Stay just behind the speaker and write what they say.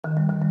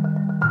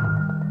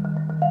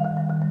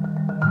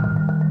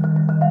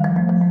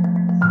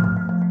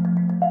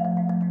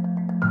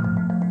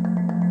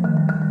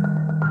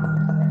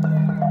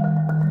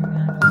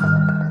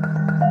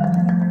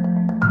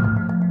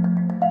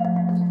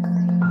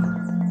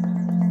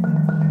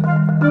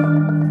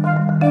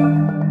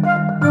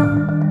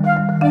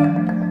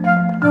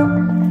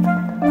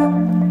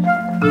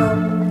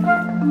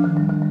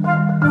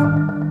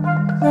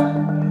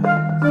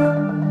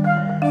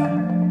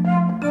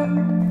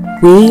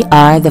We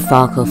are the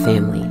Falco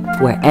family,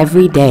 where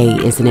every day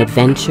is an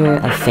adventure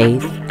of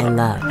faith and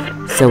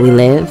love. So we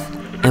live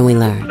and we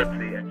learn.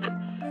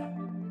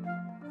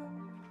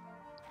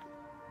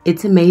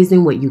 It's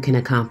amazing what you can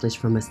accomplish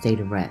from a state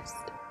of rest.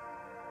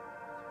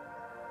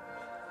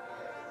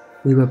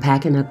 We were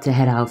packing up to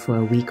head out for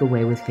a week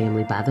away with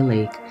family by the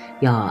lake.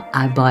 Y'all,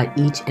 I bought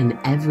each and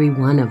every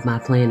one of my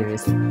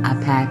planners. I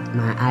packed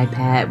my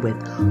iPad with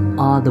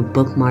all the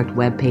bookmarked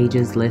web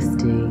pages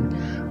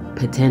listing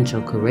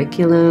potential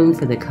curriculum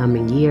for the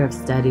coming year of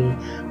study.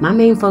 My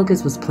main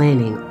focus was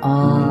planning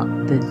all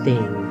the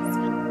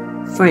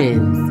things.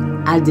 Friends,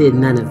 I did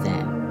none of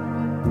that.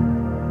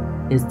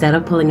 Instead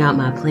of pulling out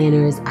my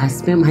planners, I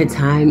spent my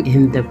time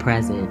in the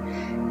present,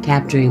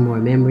 capturing more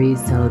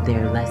memories so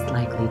they're less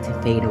likely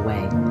to fade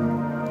away.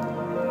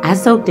 I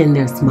soaked in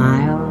their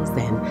smiles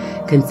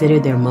and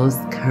considered their most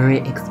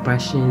current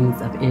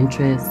expressions of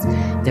interest,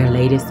 their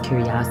latest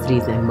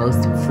curiosities and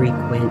most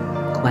frequent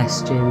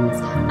questions.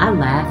 I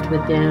laughed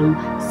with them,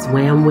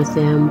 swam with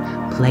them,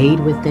 played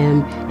with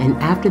them, and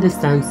after the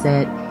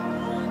sunset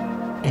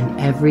and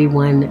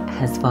everyone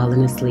has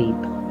fallen asleep,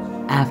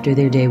 after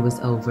their day was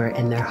over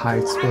and their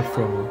hearts were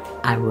full,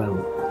 I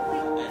wrote.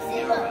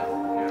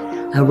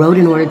 I wrote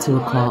in order to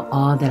recall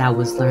all that I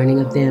was learning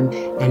of them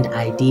and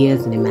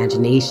ideas and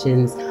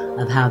imaginations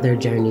of how their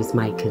journeys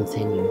might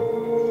continue.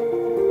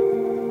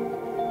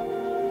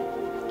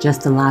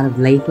 Just a lot of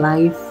lake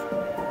life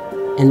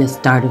and the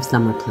start of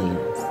summer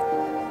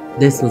plans.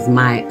 This was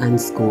my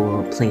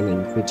Unschool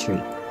planning retreat.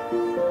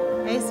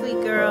 Hey,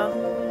 sweet girl.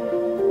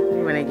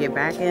 You want to get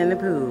back in the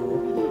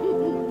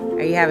pool?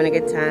 Are you having a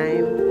good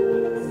time?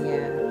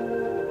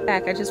 Yeah.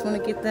 Back. I just want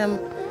to get them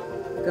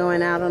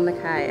going out on the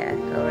kayak,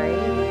 all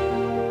right?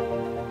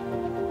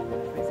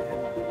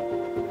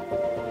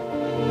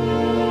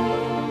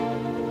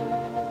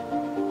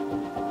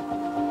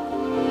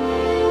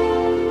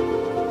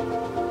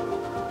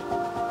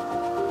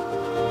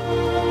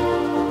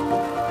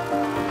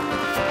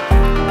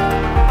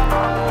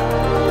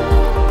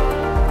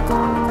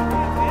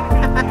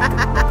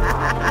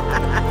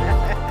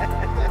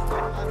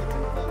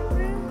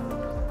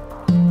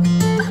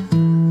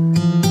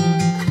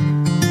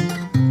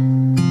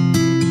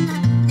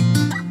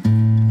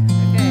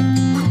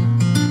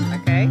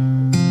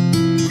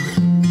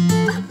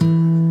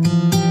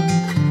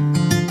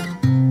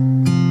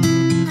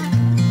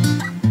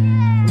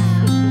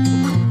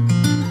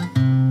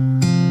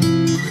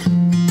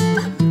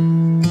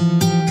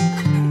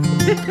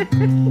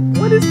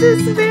 What is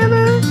this,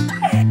 Savannah?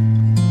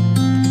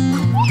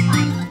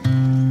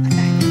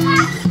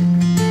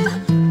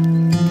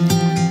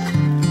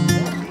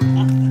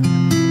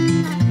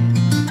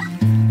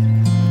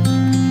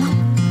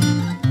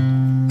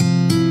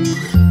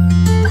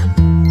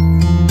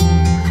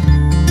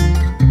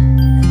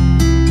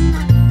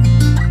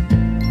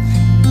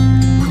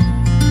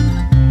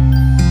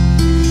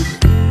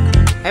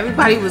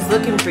 Everybody was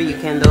looking for you,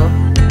 Kendall.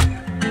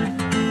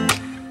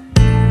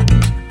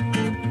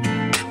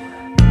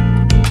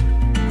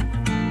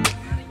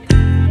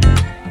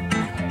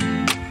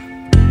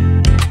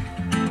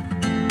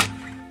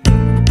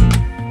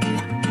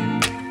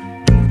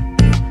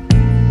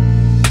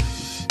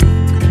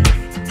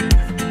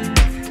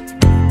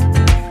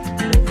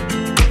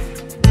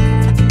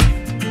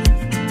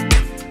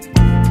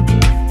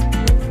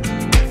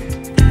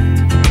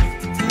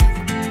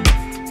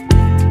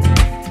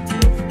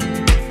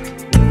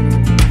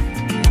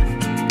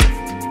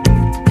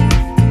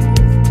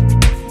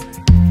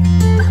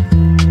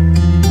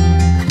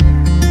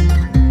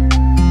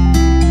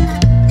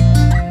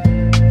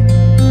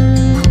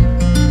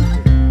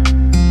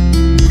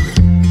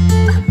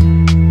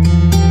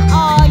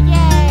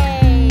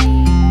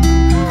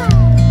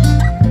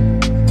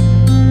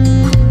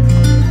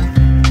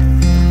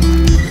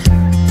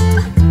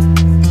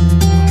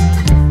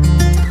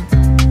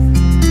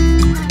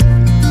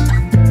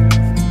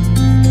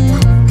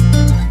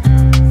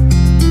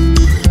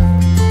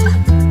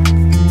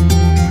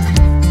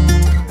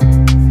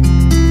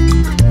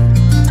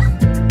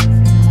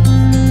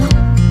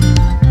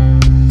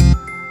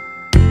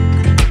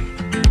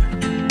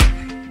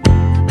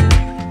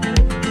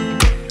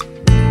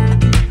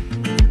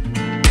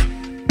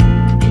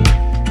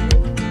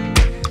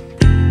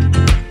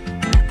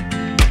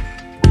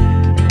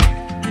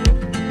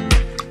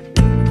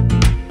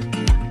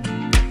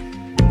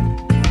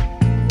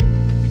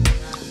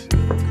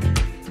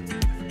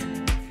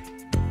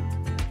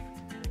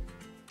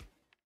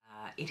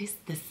 It is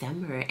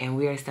December and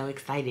we are so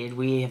excited.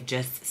 We have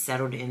just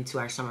settled into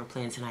our summer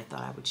plans and I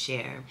thought I would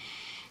share.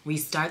 We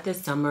start the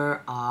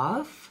summer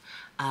off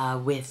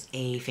with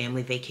a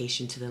family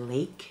vacation to the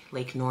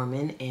Lake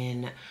Norman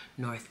in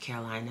North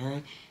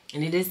Carolina.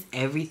 And it is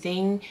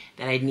everything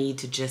that I need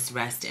to just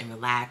rest and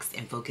relax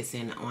and focus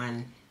in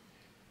on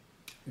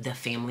the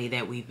family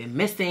that we've been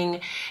missing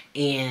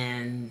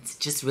and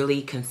just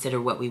really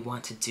consider what we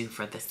want to do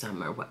for the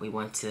summer, what we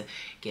want to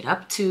get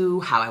up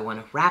to, how I want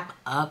to wrap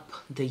up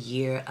the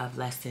year of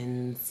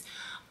lessons,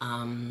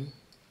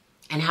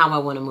 and how I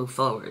want to move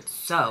forward.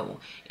 So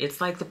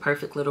it's like the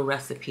perfect little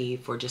recipe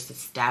for just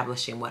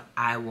establishing what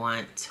I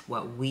want,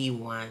 what we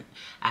want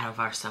out of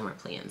our summer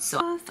plans. So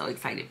I'm so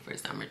excited for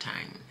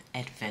summertime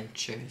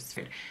adventures.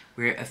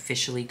 We're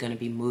officially going to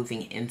be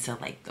moving into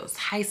like those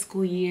high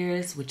school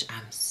years, which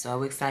I'm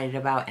so excited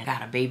about. And I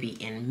got a baby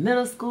in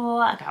middle school.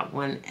 I got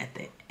one at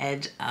the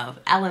edge of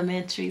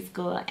elementary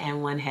school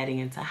and one heading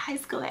into high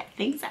school.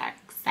 Things are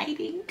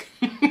exciting.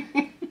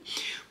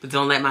 But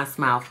don't let my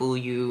smile fool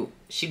you.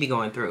 She be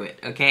going through it,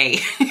 okay?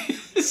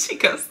 She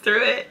goes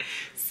through it.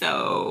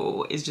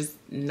 So it's just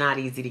not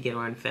easy to get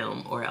on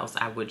film, or else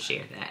I would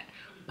share that.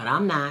 But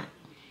I'm not,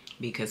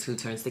 because who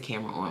turns the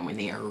camera on when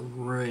they are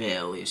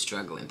really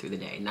struggling through the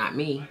day? Not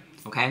me,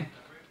 okay?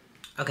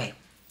 Okay,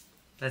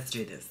 let's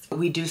do this.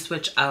 We do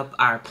switch up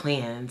our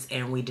plans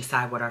and we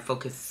decide what our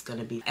focus is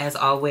gonna be. As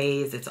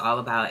always, it's all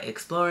about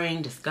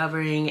exploring,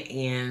 discovering,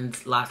 and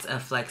lots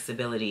of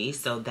flexibility.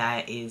 So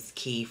that is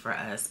key for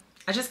us.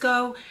 I just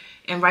go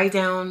and write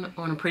down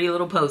on a pretty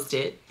little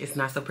Post-it. It's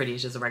not so pretty,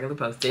 it's just a regular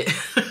Post-it.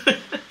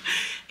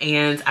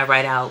 And I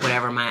write out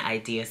whatever my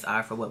ideas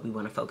are for what we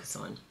want to focus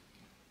on.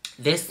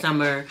 This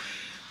summer,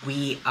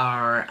 we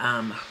are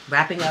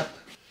wrapping up.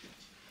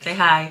 Say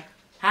hi.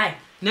 Hi.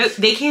 No,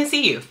 they can't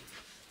see you.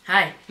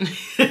 Hi.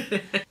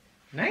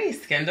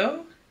 Nice,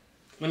 Kendall.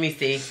 Let me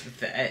see.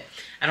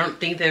 I don't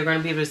think they're going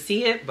to be able to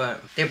see it,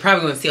 but they're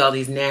probably going to see all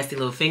these nasty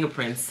little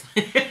fingerprints.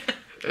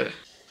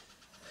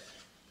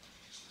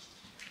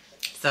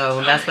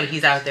 So that's what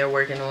he's out there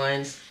working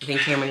on. I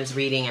think Cameron is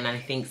reading and I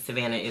think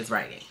Savannah is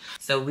writing.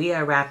 So we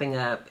are wrapping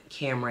up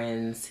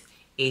Cameron's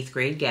 8th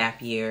grade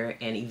gap year,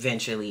 and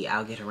eventually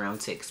I'll get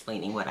around to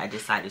explaining what I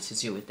decided to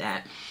do with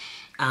that.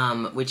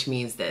 Which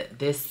means that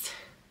this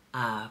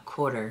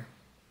quarter,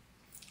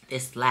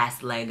 this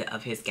last leg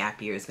of his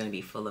gap year is going to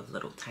be full of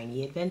little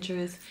tiny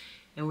adventures,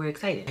 and we're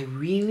excited. I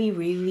really,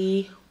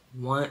 really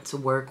want to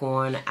work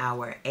on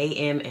our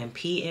AM and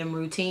PM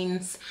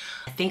routines.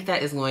 I think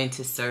that is going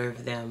to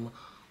serve them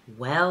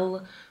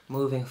well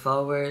moving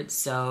forward.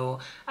 So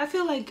I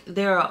feel like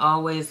there are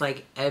always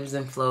like ebbs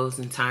and flows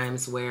and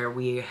times where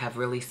we have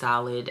really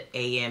solid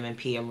AM and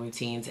PM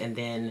routines and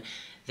then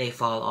they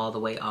fall all the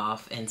way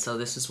off. And so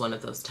this is one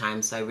of those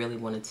times. So I really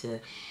wanted to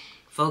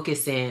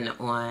focus in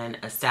on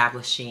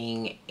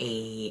establishing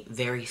a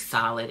very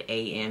solid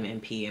AM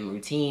and PM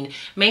routine,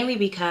 mainly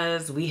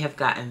because we have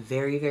gotten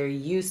very, very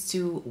used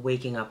to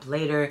waking up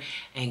later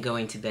and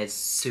going to bed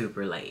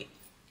super late.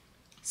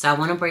 So I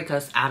want to break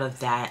us out of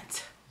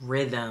that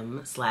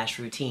rhythm /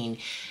 routine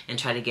and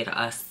try to get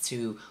us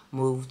to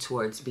move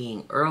towards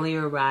being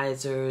earlier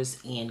risers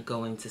and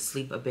going to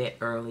sleep a bit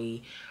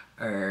early,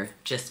 or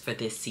just for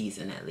this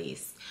season at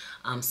least.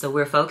 So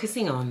we're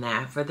focusing on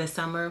that for the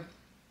summer.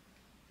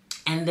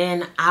 And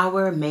then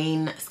our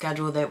main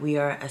schedule that we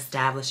are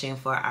establishing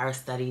for our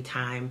study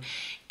time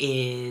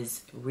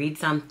is read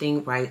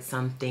something, write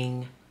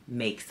something,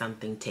 make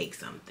something, take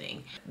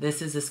something.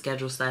 This is a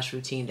schedule /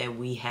 routine that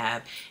we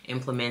have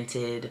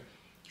implemented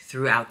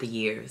throughout the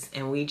years,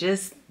 and we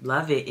just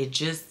love it. It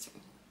just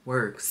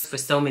works for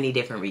so many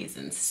different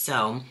reasons.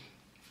 So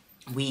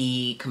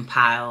we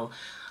compile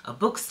a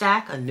book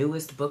stack, a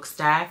newest book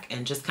stack,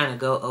 and just kind of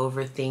go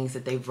over things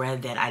that they've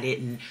read that I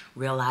didn't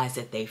realize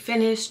that they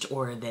finished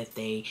or that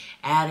they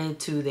added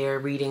to their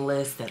reading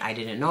list that I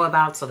didn't know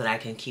about, so that I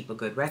can keep a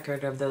good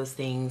record of those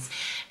things.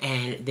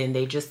 And then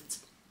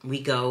we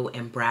go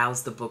and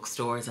browse the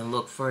bookstores and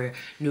look for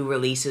new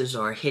releases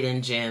or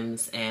hidden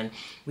gems, and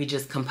we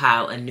just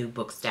compile a new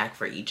book stack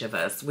for each of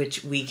us,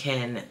 which we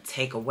can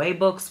take away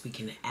books, we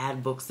can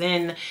add books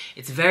in.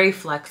 It's very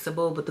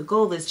flexible, but the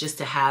goal is just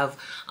to have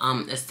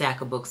a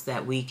stack of books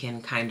that we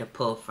can kind of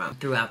pull from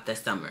throughout the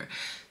summer.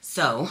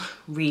 So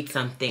read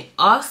something.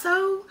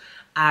 Also,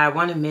 I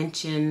want to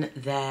mention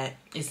that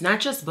it's not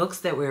just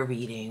books that we're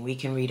reading. We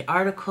can read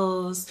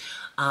articles,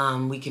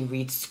 we can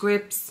read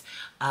scripts,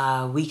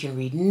 we can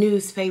read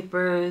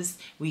newspapers,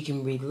 we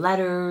can read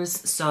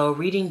letters. So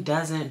reading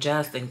doesn't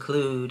just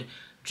include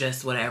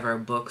just whatever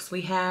books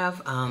we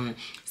have.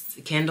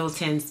 Kendall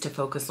tends to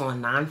focus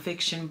on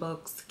nonfiction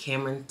books.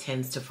 Cameron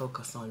tends to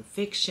focus on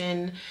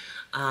fiction.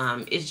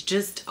 It's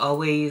just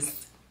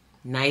always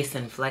nice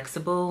and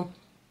flexible.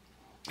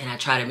 And I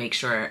try to make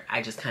sure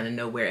I just kind of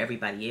know where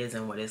everybody is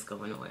and what is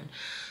going on.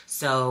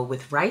 So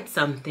with Write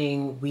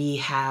Something, we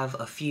have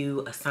a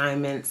few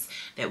assignments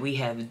that we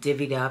have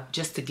divvied up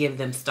just to give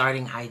them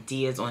starting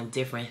ideas on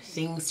different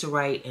things to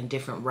write and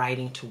different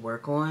writing to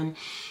work on.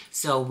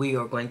 So we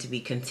are going to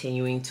be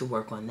continuing to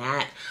work on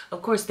that.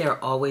 Of course,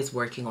 they're always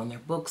working on their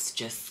books,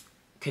 just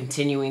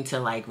continuing to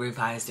like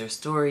revise their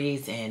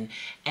stories and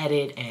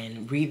edit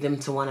and read them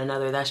to one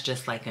another. That's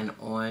just like an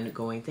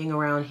ongoing thing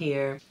around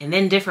here. And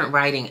then different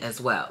writing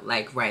as well,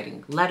 like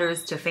writing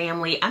letters to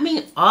family. I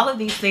mean, all of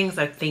these things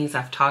are things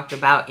I've talked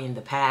about in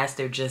the past.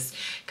 They're just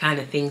kind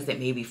of things that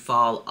maybe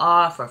fall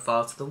off or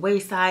fall to the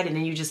wayside, and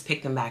then you just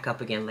pick them back up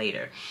again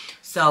later.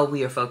 So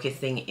we are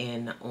focusing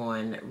in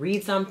on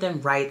read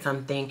something, write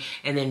something,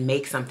 and then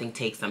make something,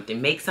 take something.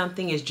 Make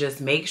something is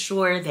just make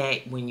sure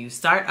that when you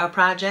start a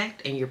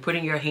project and you're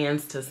putting your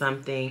hands to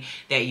something,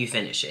 that you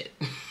finish it.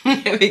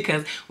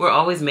 Because we're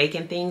always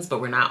making things,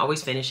 but we're not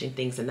always finishing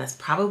things. And that's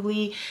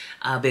probably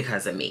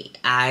because of me.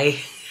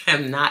 I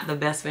am not the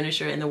best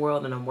finisher in the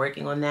world, and I'm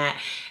working on that.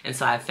 And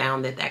so I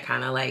found that that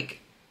kind of like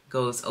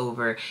goes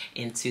over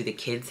into the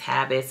kids'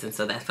 habits. And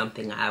so that's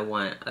something I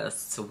want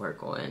us to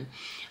work on.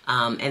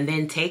 And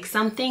then take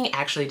something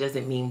actually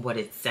doesn't mean what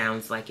it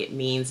sounds like it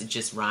means. It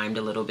just rhymed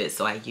a little bit,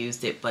 so I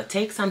used it. But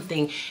take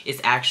something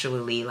is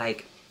actually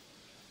like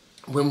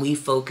when we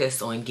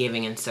focus on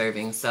giving and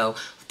serving. So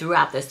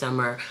throughout the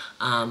summer,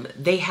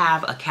 they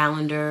have a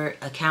calendar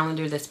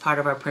that's part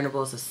of our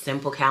printables, a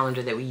simple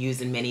calendar that we use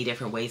in many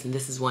different ways. And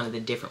this is one of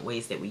the different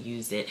ways that we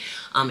use it.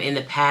 In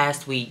the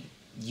past, we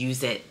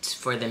use it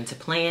for them to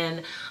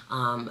plan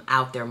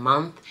out their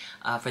month,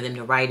 for them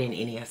to write in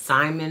any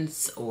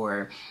assignments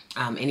or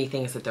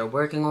anything that they're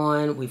working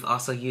on. We've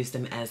also used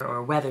them as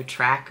a weather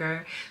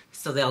tracker,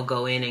 so they'll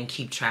go in and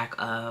keep track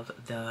of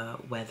the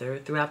weather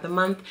throughout the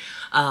month.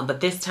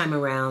 But this time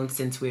around,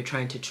 since we're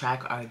trying to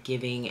track our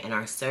giving and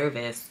our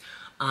service,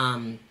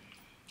 in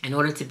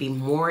order to be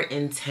more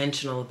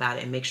intentional about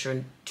it and make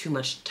sure too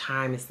much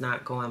time is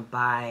not going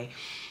by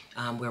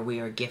where we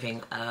are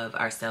giving of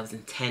ourselves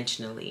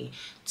intentionally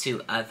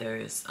to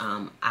others,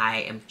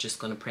 I am just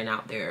going to print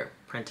out their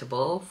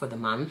printable for the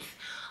month,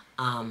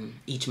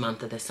 each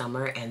month of the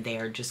summer, and they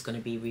are just going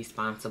to be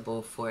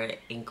responsible for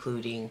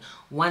including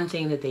one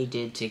thing that they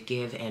did to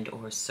give and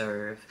or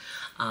serve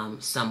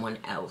someone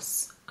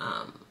else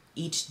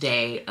each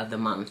day of the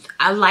month.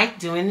 I like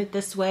doing it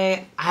this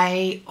way.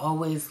 I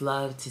always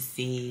love to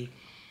see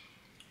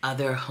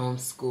other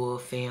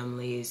homeschool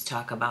families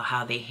talk about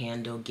how they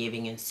handle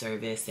giving and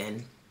service.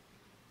 And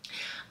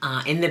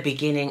in the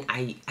beginning,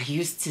 I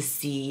used to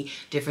see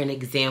different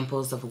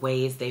examples of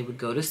ways they would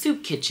go to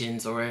soup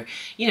kitchens, or,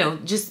 you know,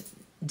 just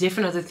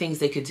different other things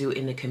they could do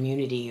in the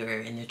community or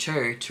in the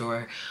church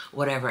or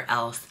whatever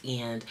else,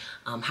 and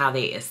how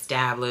they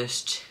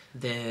established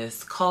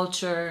this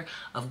culture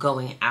of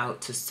going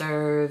out to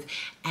serve.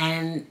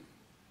 And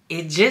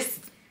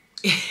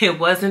it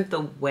wasn't the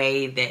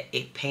way that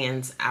it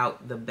pans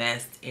out the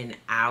best in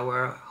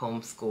our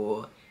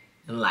homeschool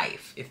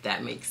life, if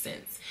that makes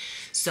sense.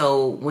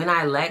 So when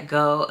I let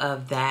go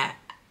of that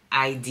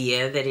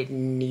idea that it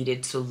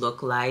needed to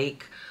look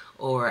like,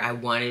 or I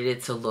wanted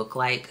it to look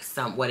like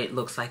what it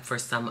looks like for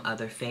some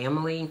other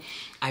family,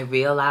 I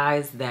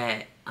realized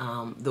that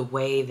the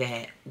way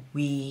that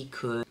we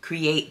could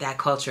create that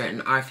culture in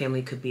our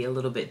family could be a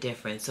little bit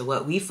different. So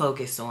what we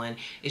focus on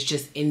is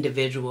just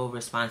individual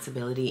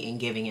responsibility in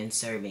giving and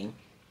serving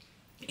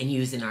and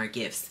using our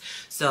gifts.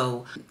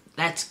 So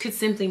that could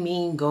simply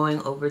mean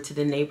going over to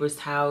the neighbor's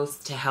house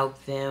to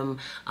help them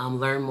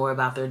learn more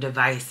about their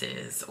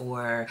devices,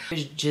 or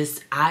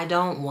just, I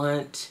don't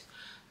want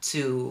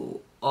to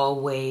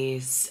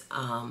always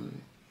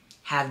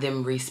have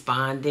them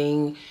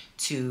responding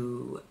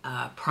to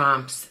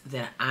prompts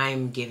that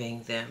I'm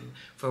giving them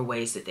for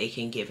ways that they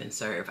can give and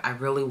serve. I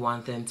really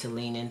want them to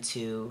lean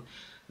into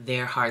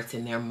their hearts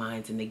and their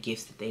minds and the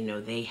gifts that they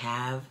know they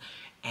have,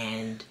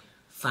 and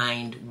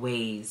find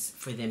ways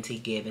for them to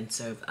give and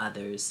serve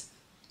others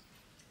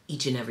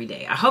each and every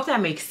day. I hope that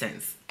makes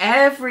sense.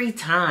 Every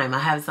time I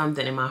have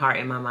something in my heart,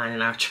 in my mind,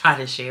 and I try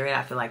to share it,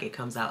 I feel like it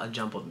comes out a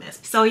jumbled mess.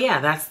 So yeah,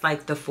 that's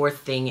like the fourth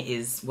thing,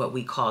 is what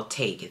we call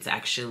take. It's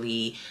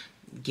actually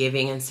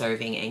giving and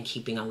serving and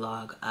keeping a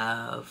log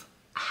of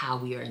how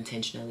we are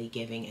intentionally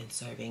giving and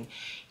serving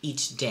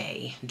each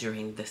day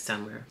during the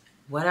summer.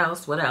 What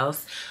else? What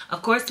else?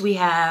 Of course, we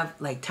have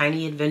like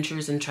tiny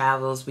adventures and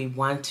travels. We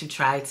want to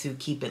try to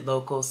keep it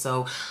local.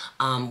 So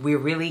we're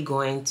really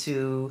going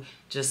to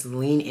just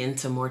lean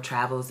into more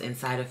travels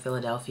inside of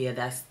Philadelphia.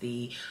 That's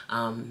the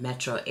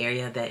metro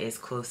area that is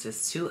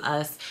closest to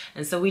us.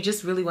 And so we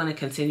just really want to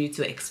continue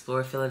to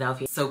explore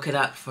Philadelphia, soak it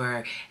up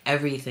for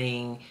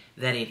everything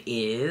that it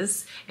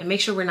is, and make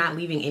sure we're not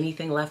leaving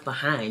anything left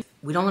behind.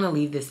 We don't want to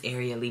leave this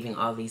area leaving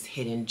all these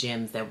hidden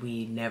gems that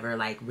we never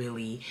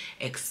really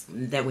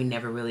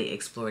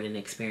explored and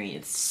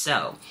experienced.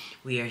 So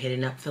we are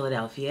hitting up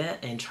Philadelphia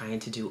and trying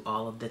to do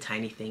all of the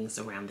tiny things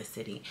around the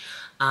city.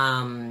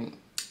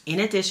 In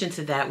addition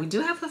to that, we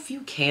do have a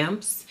few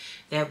camps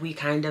that we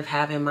kind of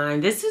have in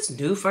mind. This is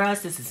new for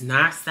us. This is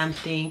not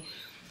something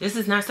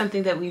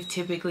that we've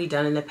typically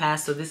done in the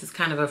past. So this is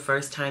kind of a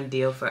first time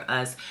deal for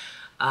us.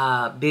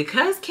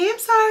 Because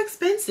camps are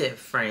expensive,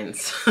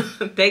 friends.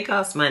 They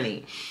cost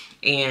money.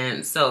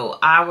 And so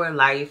our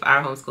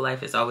homeschool life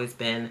has always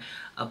been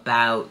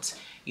about,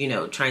 you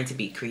know, trying to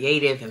be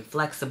creative and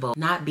flexible,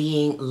 not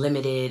being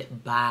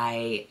limited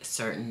by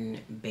certain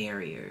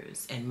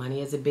barriers. And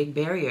money is a big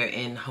barrier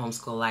in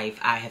homeschool life,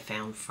 I have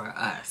found, for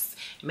us.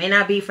 It may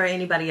not be for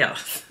anybody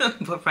else,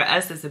 but for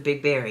us, it's a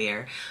big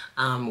barrier.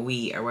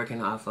 We are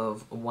working off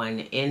of one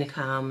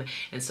income,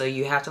 and so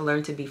you have to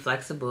learn to be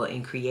flexible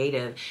and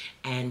creative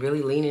and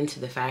really lean into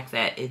the fact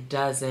that it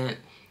doesn't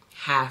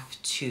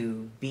have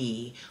to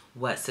be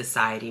what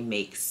society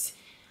makes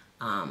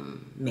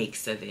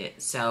of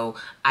it. So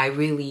I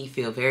really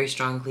feel very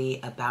strongly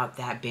about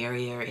that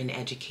barrier in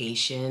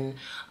education,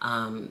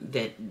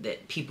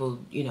 that people,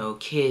 you know,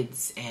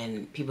 kids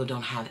and people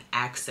don't have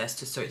access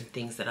to certain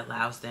things that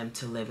allows them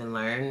to live and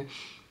learn.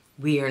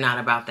 We are not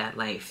about that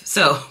life.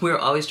 So we're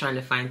always trying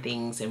to find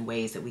things and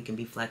ways that we can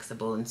be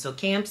flexible. And so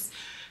camps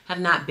have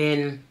not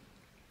been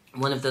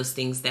one of those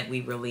things that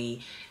we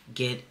really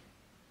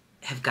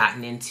have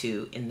gotten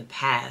into in the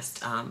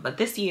past. But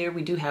this year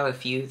we do have a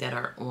few that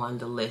are on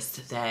the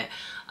list that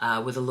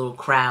with a little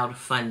crowd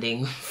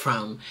funding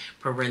from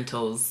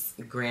parentals,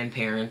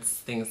 grandparents,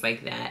 things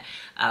like that,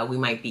 we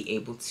might be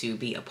able to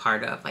be a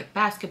part of, like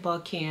basketball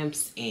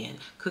camps and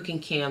cooking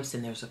camps,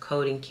 and there's a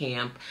coding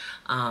camp,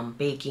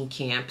 baking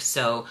camp.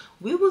 So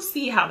we will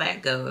see how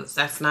that goes.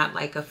 That's not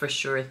like a for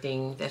sure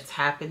thing that's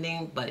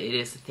happening, but it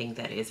is a thing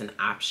that is an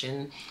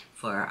option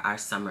for our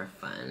summer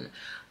fun.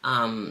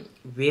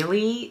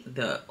 Really,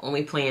 the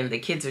only plan, the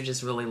kids are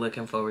just really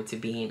looking forward to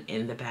being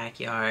in the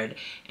backyard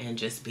and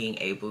just being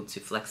able to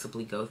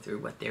flexibly go through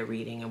what they're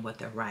reading and what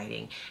they're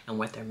writing and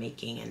what they're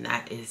making. And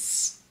that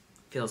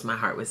fills my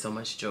heart with so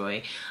much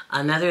joy.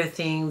 Another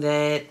thing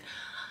that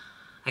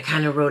I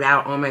kind of wrote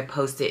out on my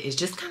post-it is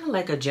just kind of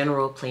like a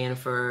general plan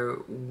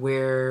for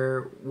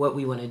what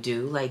we want to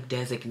do, like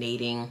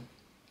designating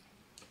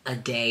a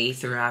day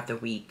throughout the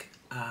week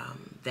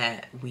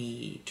that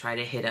we try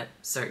to hit up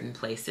certain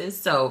places.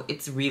 So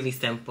it's really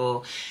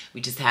simple.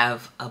 We just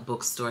have a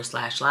bookstore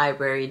 /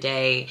 library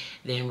day,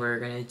 then we're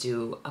gonna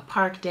do a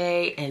park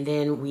day, and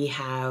then we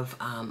have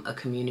a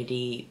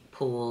community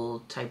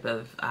pool type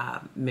of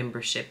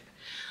membership.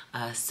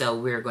 So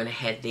we're gonna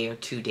head there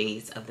 2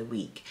 days of the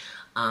week.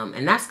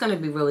 And that's going to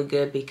be really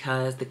good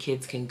because the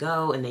kids can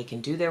go and they can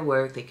do their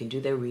work, they can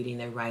do their reading,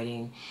 their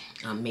writing,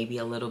 maybe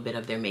a little bit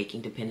of their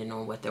making depending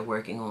on what they're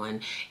working on,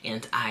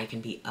 and I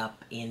can be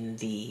up in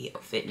the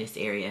fitness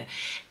area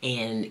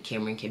and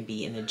Cameron can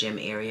be in the gym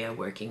area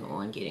working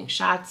on getting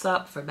shots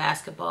up for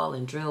basketball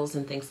and drills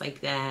and things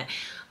like that.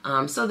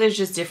 So there's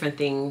just different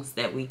things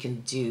that we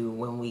can do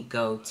when we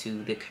go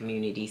to the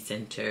community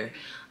center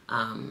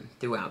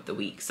throughout the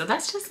week. So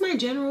that's just my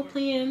general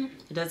plan.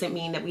 It doesn't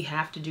mean that we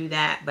have to do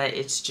that, but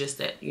it's just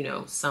that, you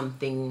know,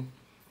 something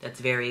that's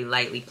very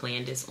lightly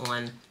planned is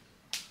on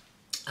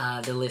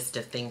the list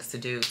of things to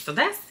do. So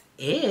that's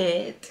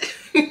it.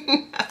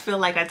 I feel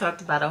like I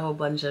talked about a whole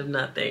bunch of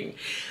nothing,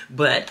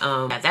 but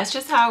that's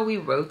just how we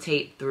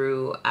rotate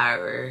through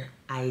our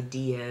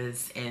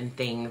ideas and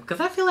things,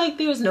 because I feel like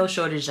there's no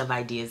shortage of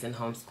ideas in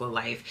homeschool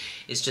life.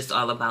 It's just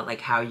all about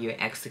like how you're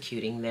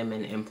executing them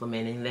and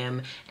implementing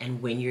them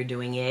and when you're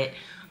doing it.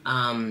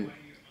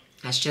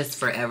 That's just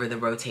forever the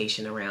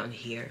rotation around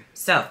here.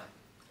 So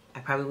I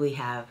probably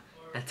have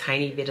a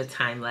tiny bit of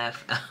time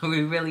left.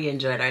 We really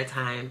enjoyed our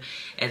time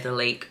at the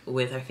lake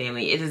with our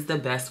family. It is the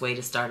best way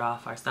to start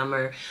off our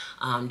summer,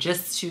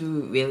 just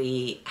to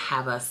really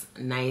have us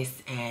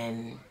nice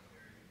and,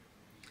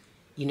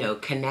 you know,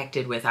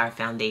 connected with our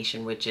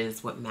foundation, which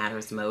is what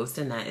matters most,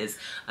 and that is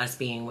us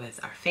being with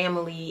our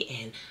family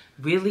and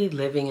really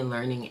living and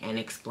learning and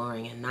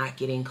exploring and not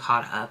getting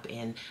caught up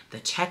in the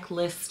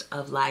checklist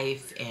of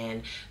life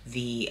and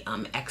the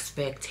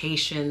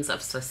expectations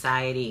of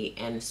society.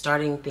 And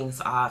starting things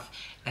off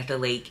at the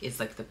lake is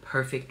like the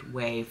perfect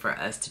way for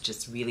us to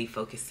just really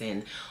focus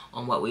in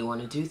on what we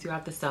want to do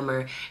throughout the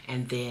summer,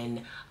 and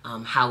then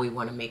how we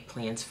want to make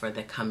plans for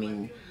the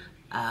coming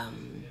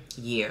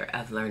year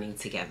of learning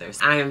together.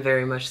 I am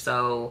very much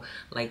so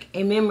like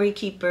a memory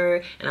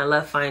keeper, and I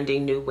love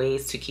finding new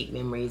ways to keep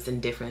memories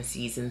in different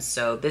seasons.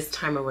 So this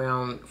time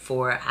around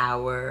for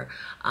our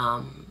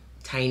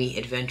tiny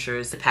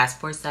adventures, the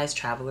passport size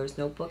traveler's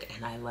notebook,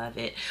 and I love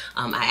it.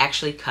 I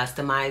actually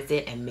customized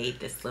it and made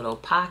this little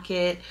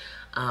pocket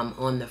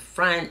on the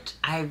front.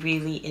 I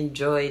really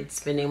enjoyed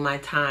spending my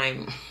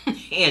time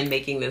and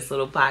making this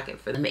little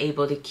pocket for them. I'm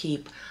able to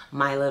keep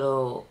my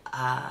little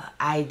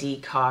ID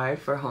card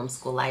for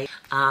homeschool life,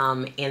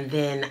 and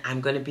then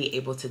I'm going to be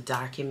able to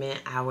document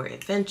our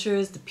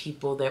adventures, the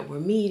people that we're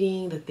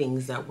meeting, the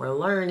things that we're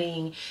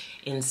learning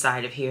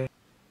inside of here.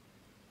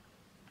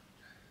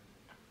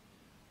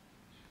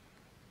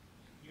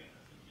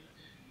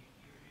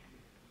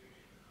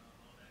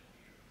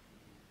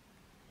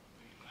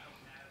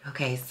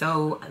 Okay,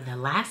 so the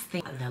last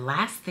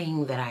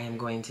thing that I am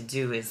going to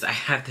do is I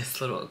have this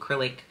little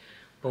acrylic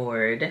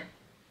board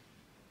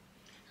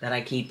that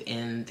I keep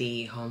in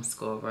the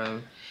homeschool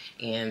room,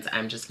 and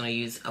I'm just going to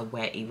use a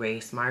wet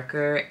erase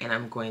marker, and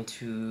I'm going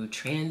to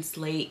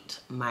translate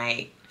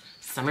my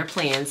summer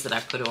plans that I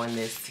put on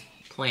this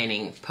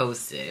planning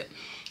post-it,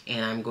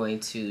 and I'm going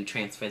to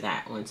transfer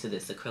that onto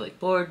this acrylic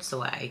board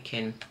so I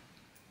can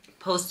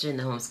post it in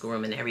the homeschool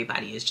room and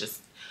everybody is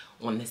just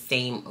on the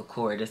same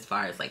accord as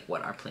far as like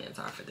what our plans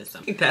are for the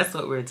summer. That's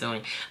what we're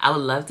doing. I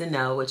would love to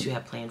know what you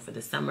have planned for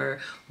the summer.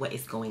 What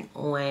is going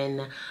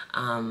on?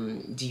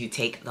 Do you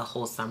take the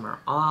whole summer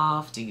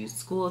off? Do you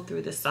school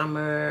through the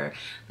summer?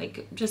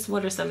 Like, just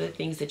what are some of the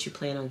things that you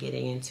plan on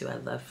getting into?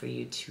 I'd love for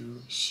you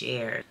to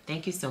share.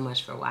 Thank you so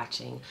much for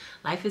watching.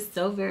 Life is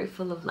so very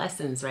full of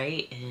lessons,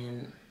 right?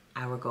 And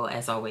our goal,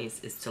 as always,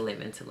 is to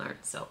live and to learn.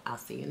 So I'll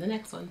see you in the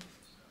next one.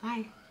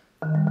 Bye.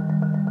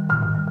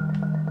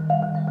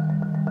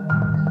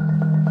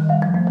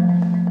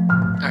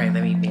 All right,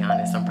 let me be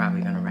honest. I'm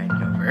probably going to write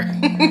it over.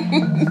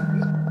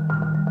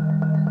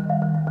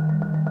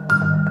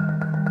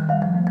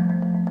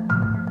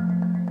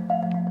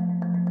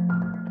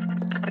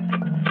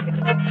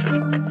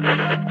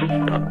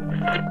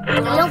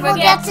 Don't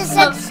forget to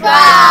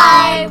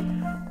subscribe.